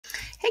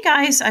Hey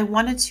guys, I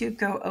wanted to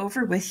go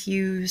over with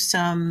you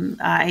some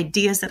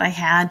ideas that I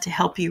had to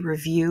help you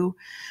review.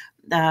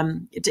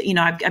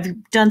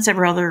 I've done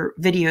several other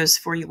videos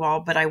for you all,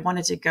 but I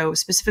wanted to go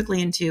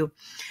specifically into,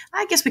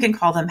 I guess we can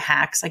call them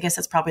hacks. I guess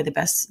that's probably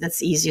that's the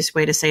easiest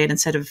way to say it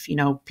instead of,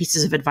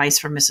 pieces of advice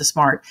from Mrs.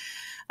 Smart.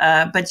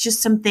 But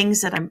just some things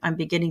that I'm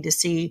beginning to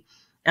see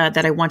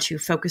that I want you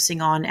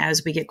focusing on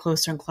as we get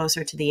closer and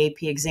closer to the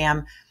AP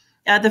exam.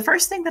 The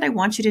first thing that I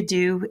want you to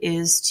do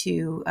is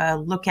to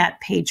look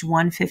at page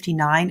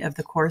 159 of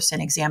the course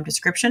and exam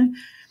description.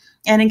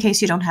 And in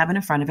case you don't have it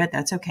in front of it,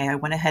 that's okay. I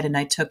went ahead and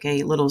I took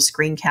a little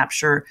screen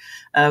capture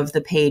of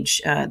the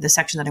page, the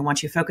section that I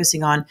want you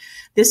focusing on.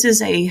 This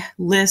is a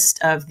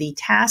list of the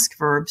task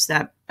verbs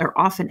that are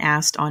often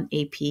asked on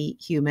AP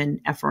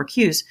Human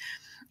FRQs.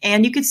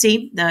 And you can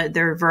see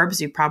they're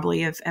verbs. You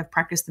probably have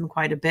practiced them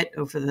quite a bit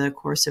over the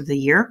course of the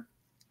year.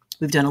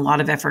 We've done a lot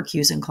of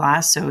FRQs in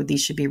class, so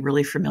these should be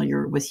really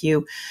familiar with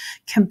you.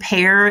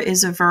 Compare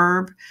is a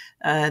verb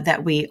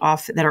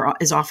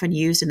is often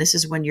used, and this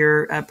is when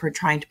you're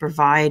trying to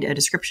provide a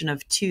description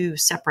of two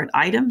separate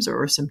items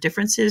or some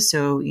differences.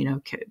 So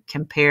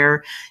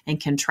compare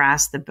and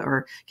contrast the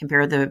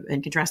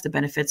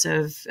benefits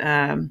of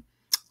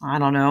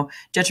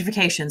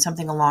gentrification,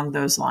 something along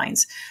those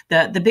lines.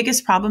 The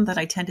biggest problem that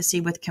I tend to see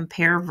with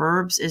compare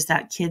verbs is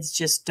that kids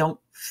just don't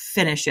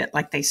finish it.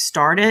 Like they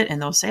start it and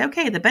they'll say,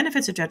 okay, the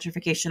benefits of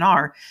gentrification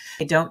are,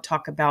 they don't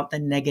talk about the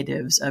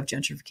negatives of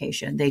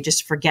gentrification. They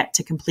just forget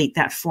to complete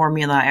that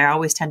formula. I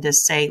always tend to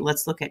say,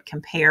 let's look at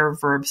compare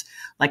verbs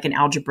like an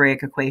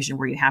algebraic equation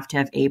where you have to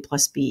have A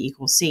plus B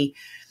equals C.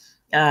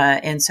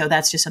 And so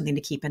that's just something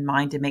to keep in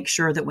mind to make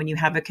sure that when you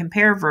have a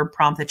compare verb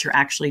prompt that you're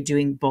actually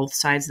doing both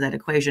sides of that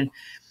equation.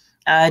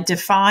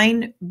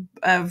 Define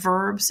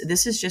verbs.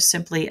 This is just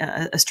simply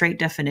a straight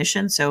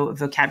definition, so a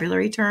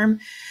vocabulary term.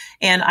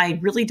 And I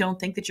really don't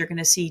think that you're going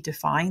to see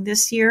define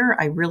this year.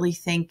 I really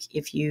think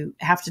if you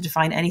have to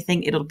define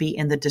anything, it'll be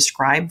in the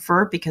describe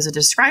verb, because a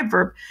describe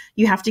verb,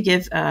 you have to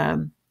give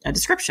a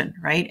description,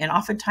 right? And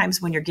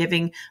oftentimes when you're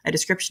giving a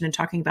description and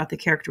talking about the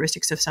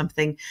characteristics of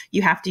something,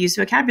 you have to use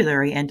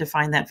vocabulary and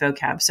define that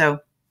vocab. So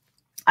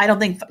I don't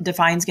think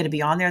define is going to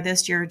be on there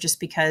this year just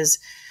because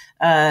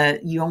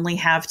you only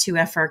have 2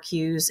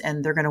 FRQs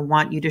and they're going to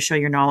want you to show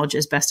your knowledge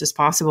as best as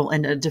possible,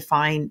 and a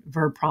define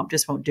verb prompt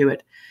just won't do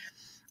it.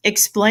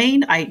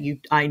 Explain,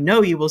 I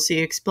know you will see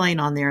explain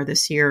on there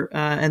this year,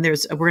 and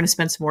we're going to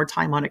spend some more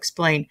time on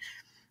explain.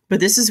 But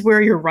this is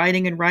where you're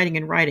writing and writing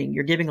and writing.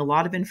 You're giving a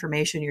lot of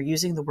information. You're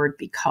using the word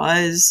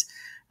because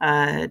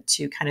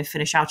to kind of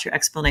finish out your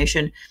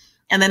explanation.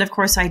 And then, of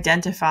course,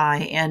 identify.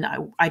 And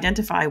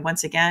identify,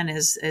 once again,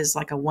 is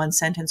like a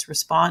one-sentence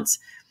response.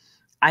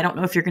 I don't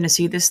know if you're going to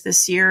see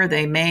this year.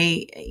 They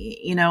may,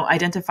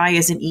 identify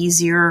as an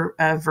easier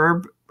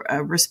verb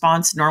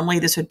response. Normally,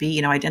 this would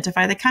be,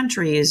 identify the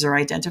countries or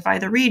identify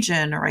the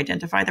region or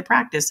identify the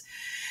practice.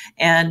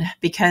 And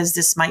because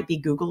this might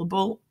be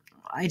Googleable,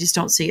 I just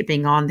don't see it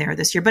being on there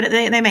this year. But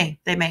they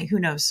may. Who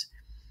knows?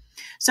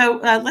 So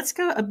let's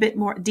go a bit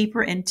more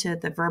deeper into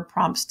the verb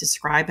prompts,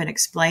 describe and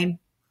explain.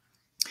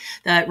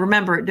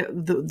 Remember,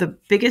 the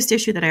biggest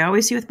issue that I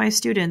always see with my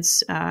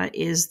students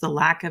is the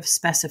lack of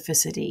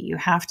specificity. You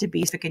have to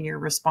be specific in your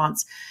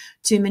response.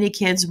 Too many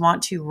kids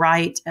want to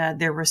write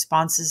their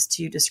responses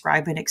to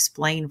describe and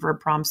explain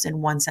verb prompts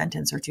in 1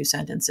 sentence or 2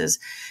 sentences.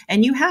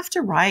 And you have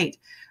to write.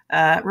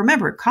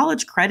 Remember,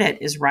 college credit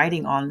is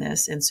writing on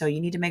this. And so you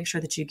need to make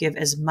sure that you give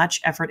as much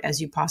effort as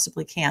you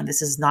possibly can.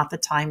 This is not the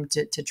time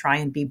to try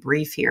and be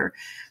brief here.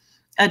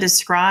 A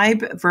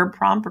describe verb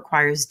prompt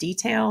requires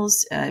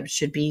details,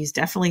 should be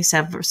definitely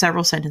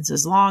several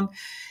sentences long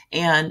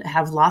and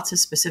have lots of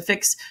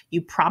specifics.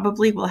 You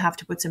probably will have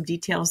to put some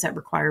details that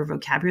require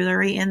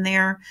vocabulary in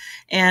there.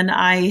 And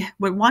I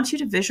would want you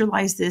to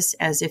visualize this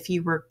as if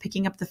you were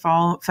picking up the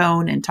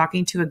phone and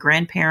talking to a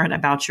grandparent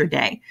about your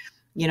day.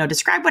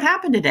 Describe what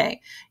happened today.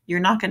 You're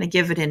not going to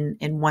give it in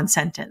 1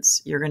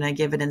 sentence. You're going to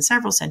give it in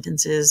several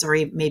sentences or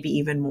maybe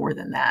even more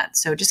than that.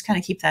 So just kind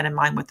of keep that in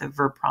mind with the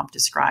verb prompt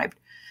described.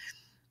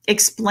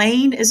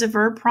 Explain is a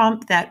verb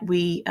prompt that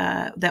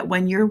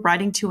when you're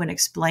writing to an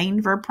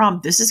explain verb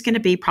prompt, this is going to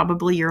be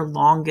probably your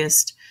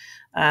longest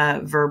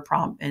verb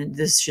prompt. And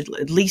this should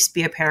at least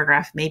be a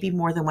paragraph, maybe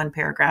more than 1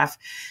 paragraph.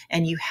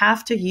 And you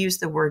have to use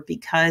the word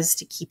because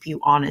to keep you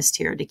honest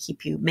here, to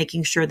keep you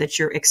making sure that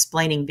you're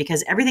explaining,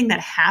 because everything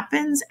that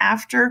happens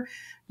after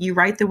you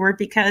write the word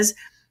because,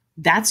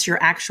 that's your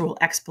actual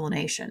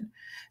explanation.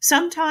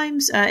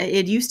 Sometimes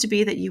it used to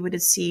be that you would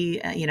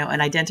see,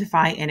 an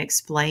identify and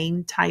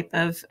explain type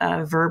of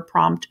verb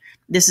prompt.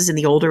 This is in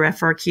the older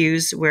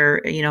FRQs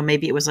where,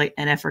 maybe it was like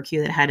an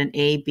FRQ that had an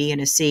A, B,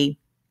 and a C.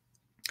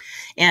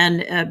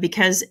 And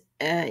because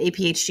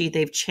APHG,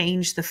 they've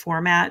changed the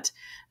format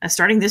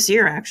starting this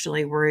year,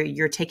 actually, where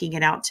you're taking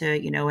it out to,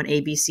 an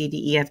A, B, C,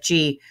 D, E, F,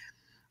 G.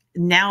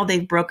 Now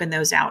they've broken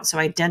those out. So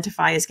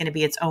identify is going to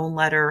be its own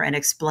letter and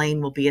explain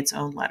will be its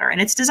own letter.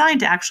 And it's designed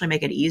to actually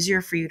make it easier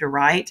for you to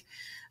write.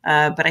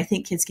 But I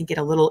think kids can get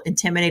a little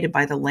intimidated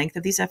by the length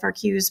of these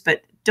FRQs.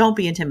 But don't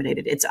be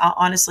intimidated. It's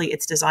honestly,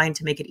 it's designed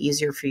to make it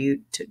easier for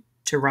you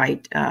to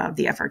write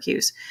the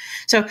FRQs.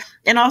 So,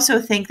 and also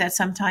think that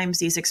sometimes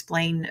these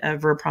explain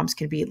verb prompts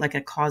can be like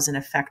a cause and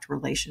effect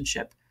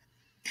relationship.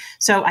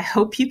 So I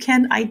hope you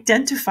can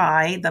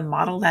identify the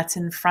model that's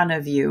in front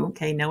of you.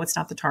 Okay, no, it's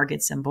not the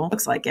target symbol.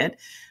 Looks like it.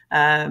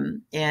 But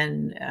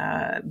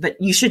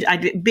you should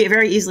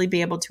very easily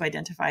be able to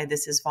identify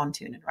this as von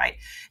Thunen, right?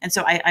 And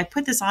so I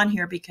put this on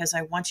here because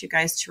I want you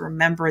guys to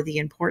remember the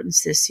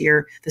importance this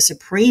year, the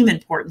supreme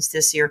importance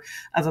this year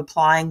of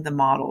applying the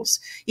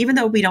models. Even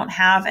though we don't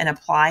have an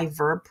apply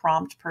verb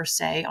prompt per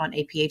se on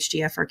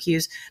APHD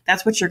FRQs,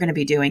 that's what you're going to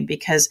be doing,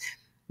 because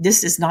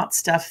this is not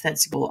stuff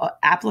that's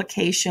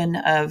application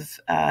of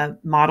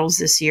models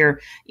this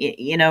year.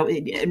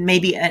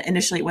 Maybe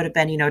initially it would have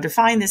been,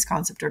 define this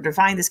concept or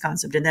define this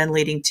concept, and then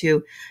leading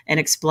to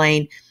and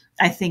explain.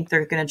 I think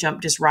they're going to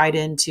jump just right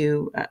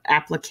into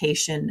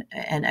application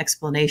and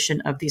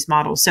explanation of these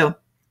models. So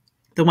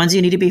the ones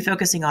you need to be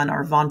focusing on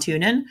are von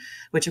Thunen,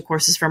 which of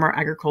course is from our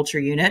agriculture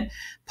unit.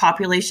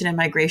 Population and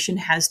migration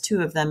has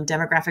two of them: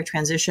 demographic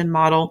transition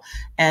model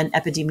and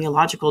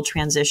epidemiological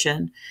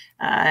transition.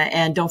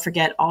 And don't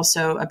forget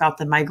also about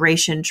the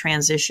migration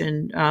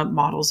transition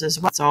models as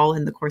well. It's all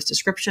in the course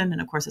description, and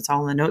of course it's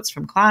all in the notes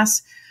from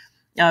class.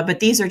 But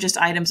these are just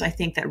items I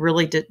think that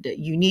really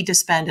you need to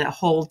spend a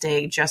whole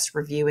day just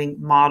reviewing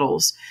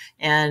models.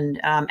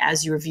 And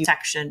as you review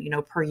section,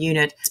 per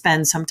unit,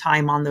 spend some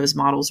time on those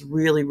models.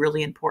 Really,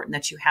 really important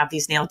that you have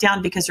these nailed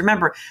down, because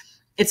remember,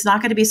 it's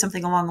not going to be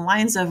something along the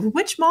lines of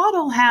which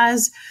model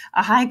has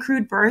a high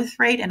crude birth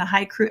rate and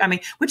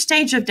which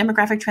stage of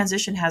demographic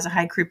transition has a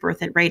high crude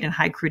birth rate and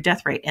high crude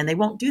death rate. And they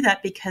won't do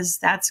that because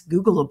that's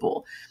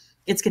Googleable.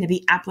 It's going to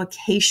be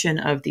application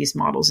of these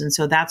models. And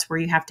so that's where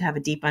you have to have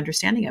a deep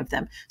understanding of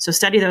them. So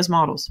study those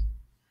models.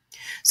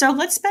 So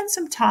let's spend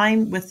some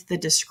time with the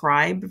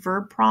describe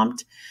verb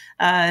prompt.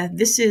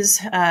 This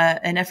is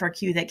an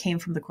FRQ that came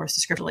from the course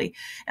description.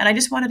 And I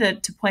just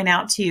wanted to point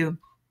out to you,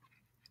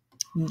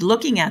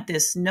 looking at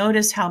this,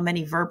 notice how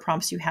many verb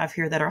prompts you have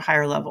here that are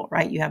higher level,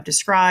 right? You have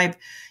describe,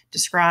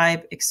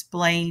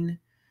 explain,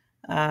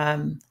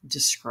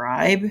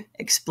 describe,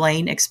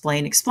 explain,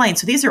 explain, explain.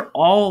 So these are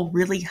all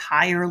really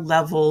higher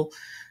level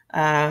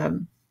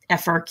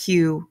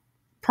FRQ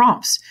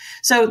prompts.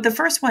 So the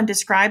first one,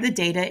 describe the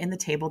data in the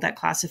table that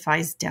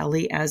classifies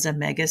Delhi as a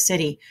mega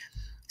city.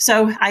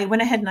 So I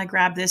went ahead and I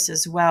grabbed this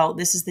as well.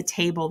 This is the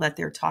table that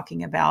they're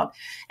talking about.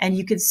 And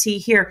you can see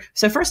here.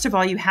 So first of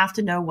all, you have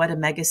to know what a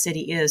mega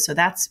city is. So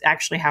that's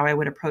actually how I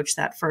would approach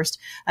that first.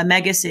 A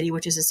mega city,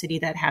 which is a city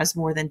that has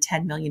more than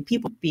 10 million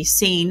people, be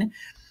seen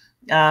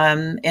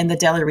in the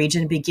Delhi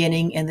region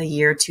beginning in the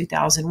year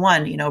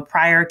 2001.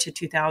 Prior to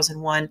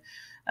 2001,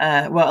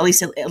 at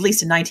least in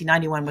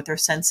 1991 with their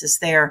census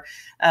there,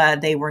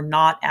 they were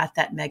not at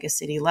that mega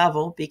city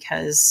level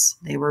because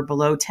they were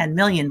below 10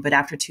 million. But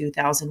after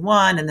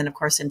 2001, and then of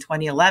course in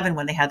 2011,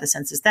 when they had the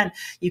census then,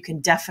 you can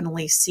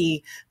definitely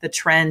see the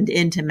trend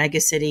into mega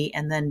city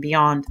and then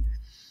beyond.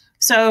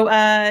 So,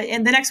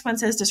 and the next one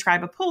says,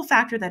 describe a pull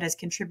factor that has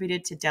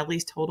contributed to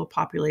Delhi's total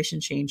population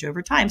change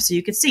over time. So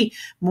you can see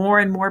more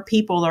and more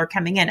people are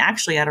coming in,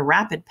 actually at a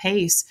rapid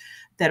pace,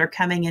 that are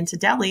coming into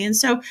Delhi. And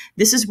so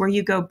this is where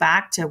you go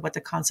back to what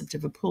the concept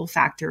of a pull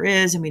factor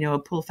is. And we know a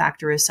pull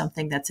factor is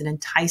something that's an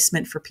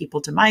enticement for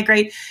people to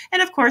migrate.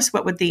 And of course,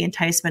 what would the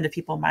enticement of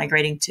people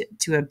migrating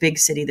to a big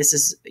city? This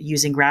is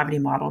using gravity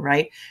model,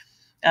 right?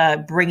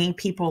 Bringing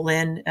people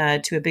in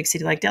to a big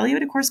city like Delhi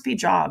would, of course, be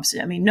jobs.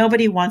 I mean,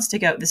 nobody wants to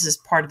go. This is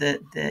part of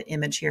the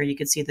image here. You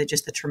can see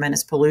just the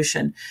tremendous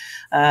pollution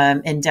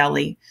in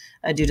Delhi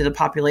due to the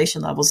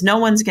population levels. No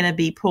one's going to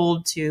be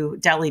pulled to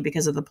Delhi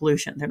because of the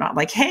pollution. They're not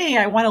like, hey,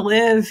 I want to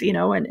live,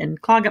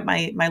 and clog up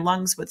my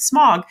lungs with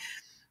smog.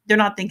 They're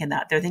not thinking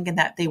that. They're thinking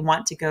that they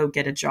want to go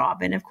get a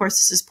job. And of course,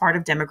 this is part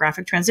of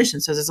demographic transition.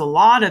 So there's a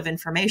lot of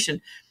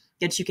information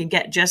that you can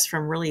get just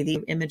from really the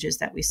images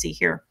that we see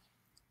here.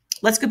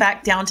 Let's go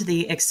back down to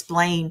the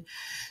explain.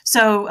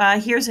 So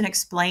here's an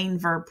explain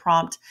verb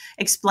prompt.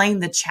 Explain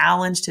the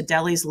challenge to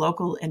Delhi's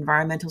local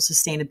environmental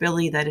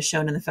sustainability that is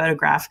shown in the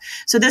photograph.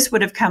 So this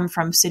would have come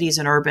from Cities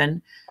and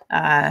Urban,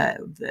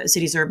 the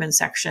Cities Urban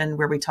section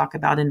where we talk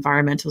about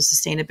environmental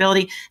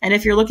sustainability. And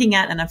if you're looking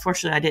at, and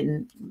unfortunately I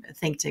didn't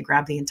think to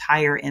grab the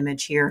entire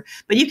image here,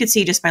 but you can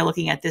see just by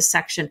looking at this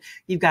section,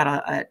 you've got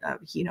a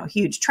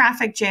huge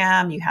traffic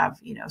jam. You have,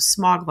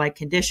 smog-like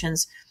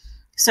conditions.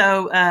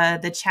 So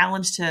the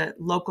challenge to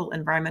local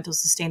environmental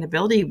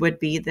sustainability would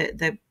be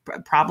the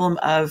problem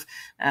of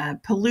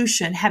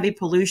pollution, heavy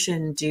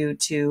pollution due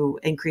to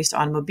increased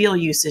automobile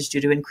usage,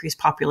 due to increased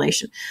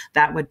population.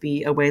 That would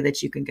be a way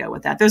that you can go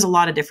with that. There's a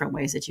lot of different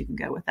ways that you can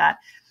go with that.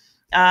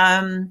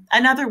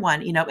 Another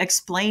one,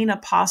 explain a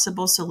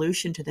possible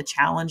solution to the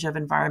challenge of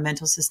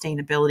environmental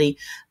sustainability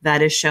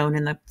that is shown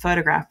in the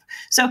photograph.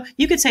 So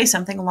you could say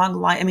something along the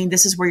line.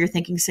 this is where you're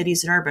thinking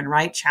cities and urban,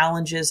 right?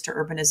 Challenges to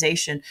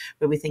urbanization,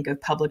 when we think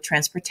of public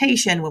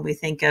transportation, when we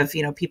think of,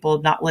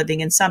 people not living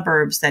in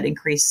suburbs that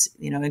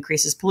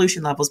increases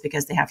pollution levels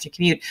because they have to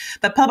commute.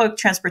 But public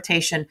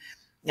transportation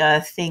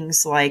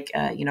things like,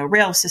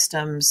 rail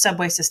systems,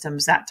 subway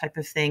systems, that type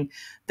of thing.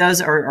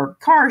 Those are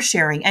car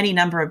sharing, any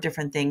number of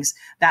different things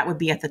that would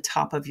be at the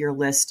top of your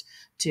list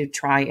to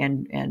try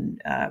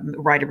and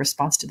write a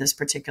response to this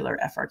particular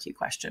FRQ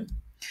question.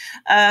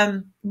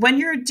 When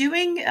you're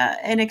doing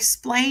and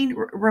explain,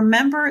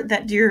 remember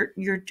that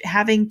you're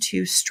having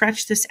to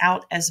stretch this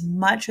out as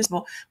much as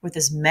possible with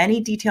as many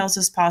details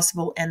as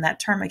possible. And that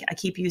term I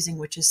keep using,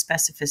 which is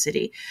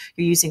specificity.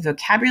 You're using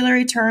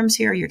vocabulary terms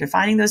here. You're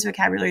defining those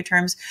vocabulary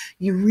terms.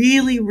 You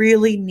really,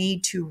 really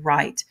need to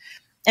write.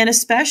 And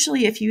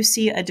especially if you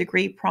see a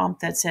degree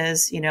prompt that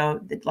says,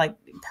 like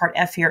part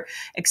F here,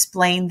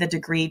 explain the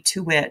degree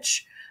to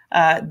which,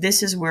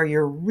 this is where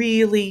you're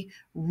really,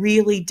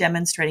 really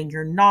demonstrating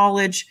your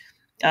knowledge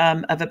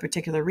of a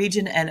particular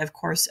region and, of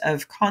course,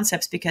 of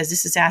concepts, because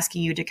this is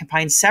asking you to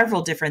combine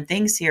several different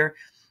things here.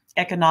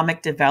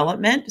 Economic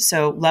development,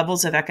 so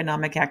levels of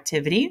economic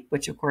activity,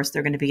 which, of course,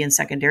 they're going to be in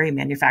secondary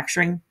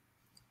manufacturing,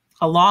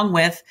 along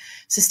with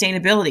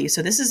sustainability.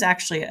 So this is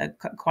actually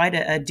quite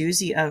a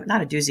doozy of,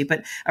 not a doozy,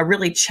 but a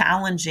really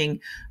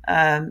challenging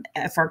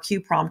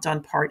FRQ prompt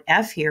on part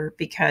F here,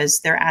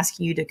 because they're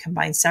asking you to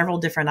combine several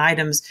different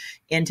items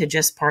into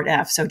just part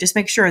F. So just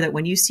make sure that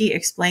when you see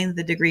explain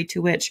the degree to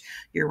which,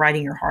 you're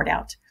writing your heart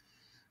out.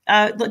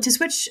 To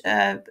switch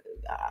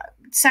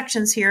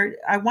sections here,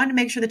 I want to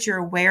make sure that you're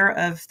aware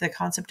of the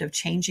concept of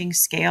changing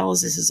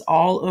scales. This is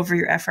all over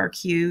your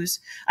FRQs.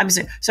 I'm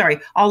sorry,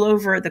 all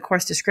over the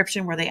course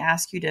description, where they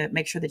ask you to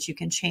make sure that you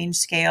can change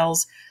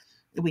scales.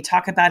 We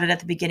talk about it at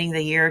the beginning of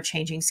the year,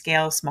 changing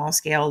scale, small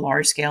scale,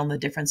 large scale, and the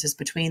differences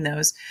between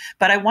those.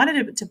 But I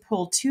wanted to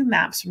pull two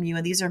maps from you,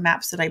 and these are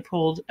maps that I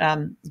pulled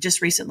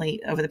just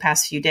recently over the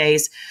past few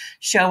days,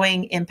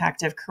 showing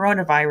impact of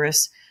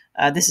coronavirus.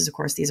 This is, of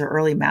course, these are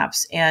early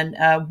maps. And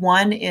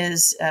one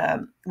is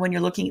when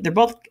you're looking, they're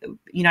both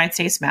United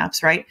States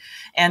maps, right?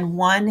 And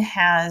one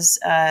has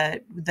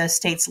the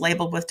states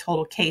labeled with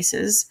total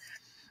cases,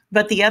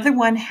 but the other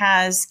one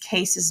has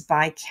cases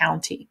by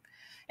county.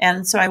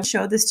 And so I will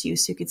show this to you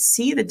so you could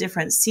see the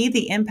difference, see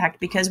the impact,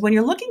 because when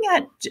you're looking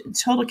at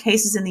total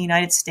cases in the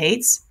United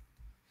States,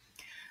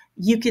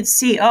 you could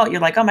see,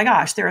 you're like, oh my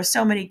gosh, there are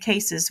so many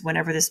cases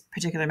whenever this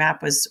particular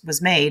map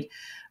was made,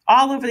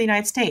 all over the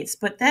United States.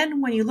 But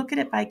then when you look at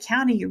it by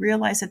county, you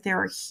realize that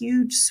there are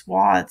huge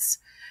swaths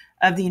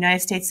of the United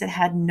States that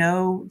had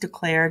no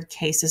declared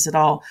cases at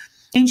all.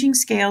 Changing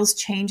scales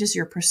changes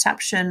your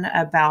perception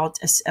about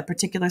a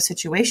particular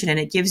situation, and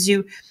it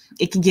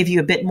can give you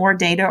a bit more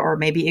data, or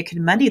maybe it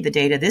can muddy the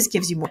data. This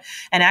gives you more.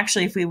 And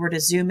actually, if we were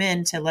to zoom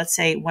in to, let's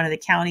say, one of the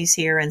counties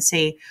here and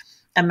say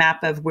a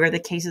map of where the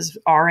cases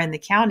are in the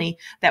county,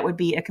 that would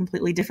be a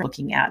completely different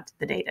looking at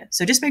the data.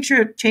 So just make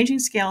sure changing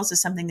scales is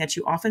something that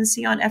you often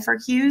see on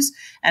FRQs.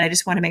 And I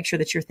just want to make sure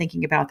that you're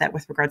thinking about that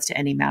with regards to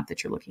any map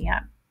that you're looking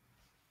at.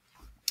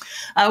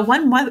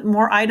 One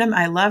more item.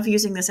 I love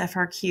using this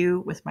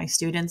FRQ with my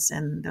students,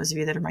 and those of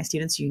you that are my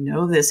students, you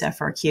know this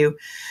FRQ.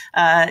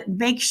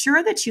 Make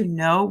sure that you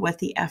know what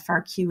the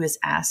FRQ is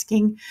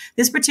asking.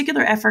 This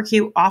particular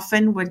FRQ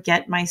often would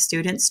get my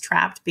students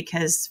trapped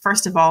because,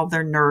 first of all,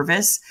 they're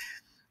nervous.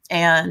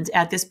 And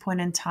at this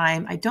point in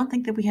time, I don't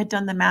think that we had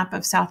done the map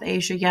of South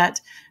Asia yet.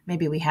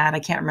 Maybe we had,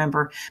 I can't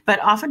remember.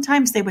 But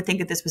oftentimes they would think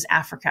that this was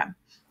Africa.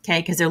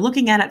 Okay, because they're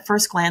looking at it at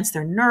first glance,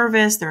 they're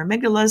nervous, their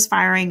amygdala is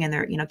firing, and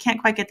they're, can't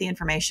quite get the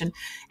information.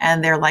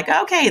 And they're like,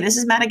 okay, this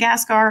is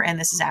Madagascar and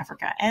this is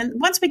Africa. And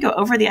once we go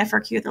over the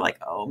FRQ, they're like,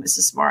 oh,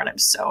 Mrs. Smart,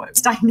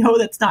 I know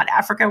that's not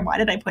Africa. Why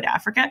did I put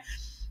Africa?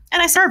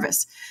 And I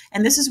service.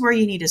 And this is where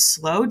you need to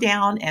slow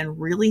down and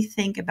really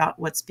think about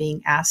what's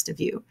being asked of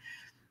you.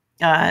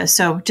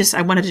 So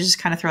I wanted to just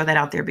kind of throw that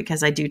out there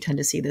because I do tend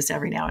to see this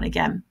every now and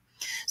again.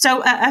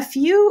 So a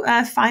few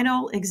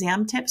final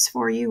exam tips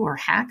for you, or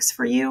hacks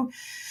for you,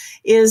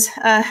 is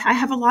I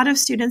have a lot of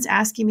students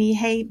asking me,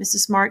 hey, Mrs.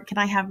 Smart, can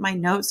I have my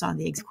notes on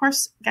the exam? Of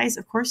course, guys,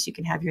 of course you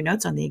can have your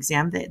notes on the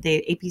exam.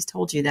 The AP's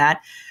told you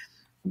that.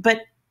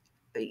 But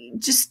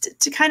just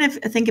to kind of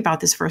think about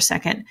this for a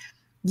second,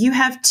 you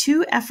have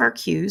two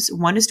FRQs.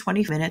 One is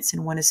 20 minutes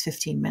and one is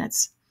 15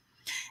 minutes.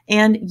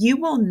 And you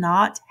will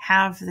not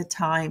have the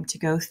time to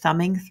go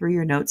thumbing through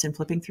your notes and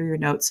flipping through your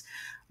notes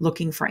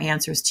looking for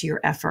answers to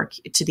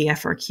the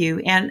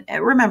FRQ. And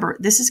remember,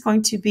 this is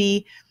going to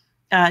be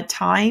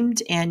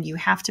timed, and you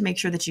have to make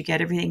sure that you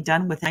get everything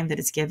done with the time that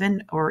it's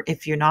given. Or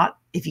if you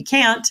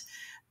can't,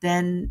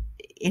 then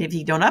if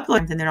you don't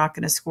upload, then they're not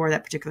going to score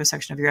that particular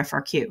section of your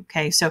FRQ.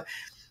 Okay, so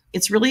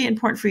it's really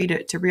important for you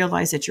to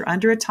realize that you're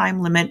under a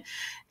time limit.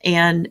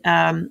 And,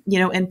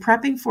 in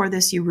prepping for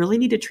this, you really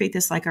need to treat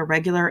this like a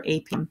regular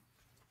AP,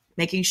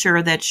 making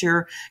sure that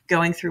you're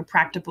going through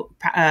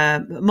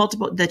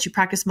that you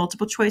practice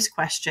multiple choice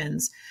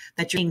questions,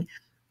 that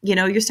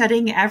you're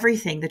studying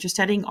everything, that you're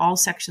studying all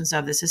sections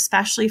of this,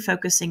 especially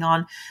focusing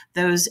on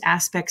those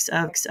aspects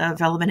of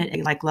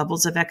development, like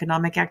levels of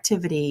economic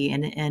activity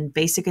and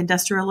basic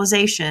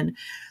industrialization.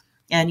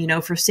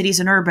 And, for cities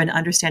and urban,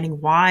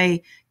 understanding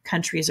why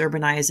countries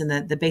urbanize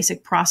and the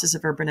basic process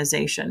of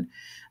urbanization.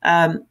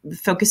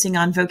 Focusing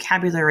on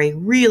vocabulary,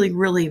 really,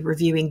 really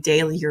reviewing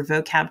daily your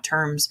vocab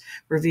terms,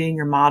 reviewing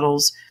your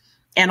models,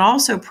 and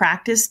also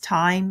practice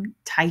time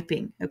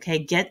typing. Okay,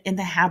 get in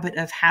the habit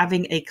of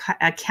having a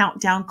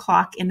countdown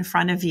clock in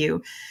front of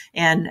you.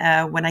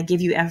 And when I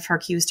give you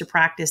FRQs to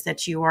practice,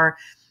 that you are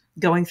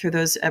going through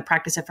those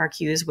practice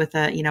FRQs with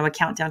a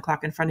countdown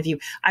clock in front of you.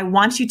 I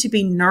want you to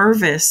be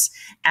nervous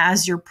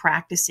as you're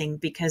practicing,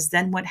 because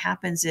then what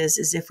happens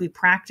is if we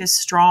practice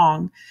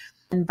strong,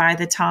 and by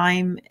the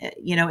time,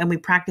 and we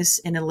practice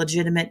in a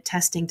legitimate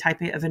testing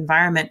type of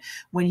environment,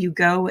 when you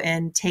go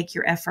and take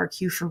your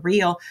FRQ for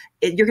real,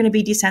 you're going to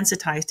be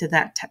desensitized to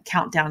that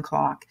countdown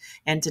clock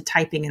and to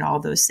typing and all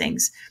those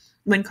things.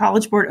 When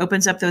College Board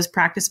opens up those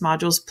practice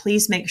modules,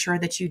 please make sure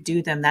that you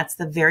do them. That's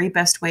the very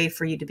best way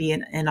for you to be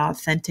in an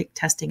authentic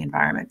testing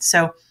environment.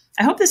 So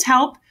I hope this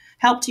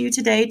helped you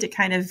today to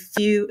kind of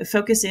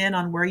focus in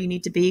on where you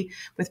need to be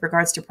with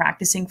regards to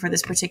practicing for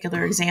this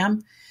particular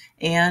exam.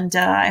 And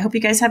I hope you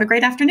guys have a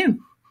great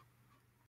afternoon.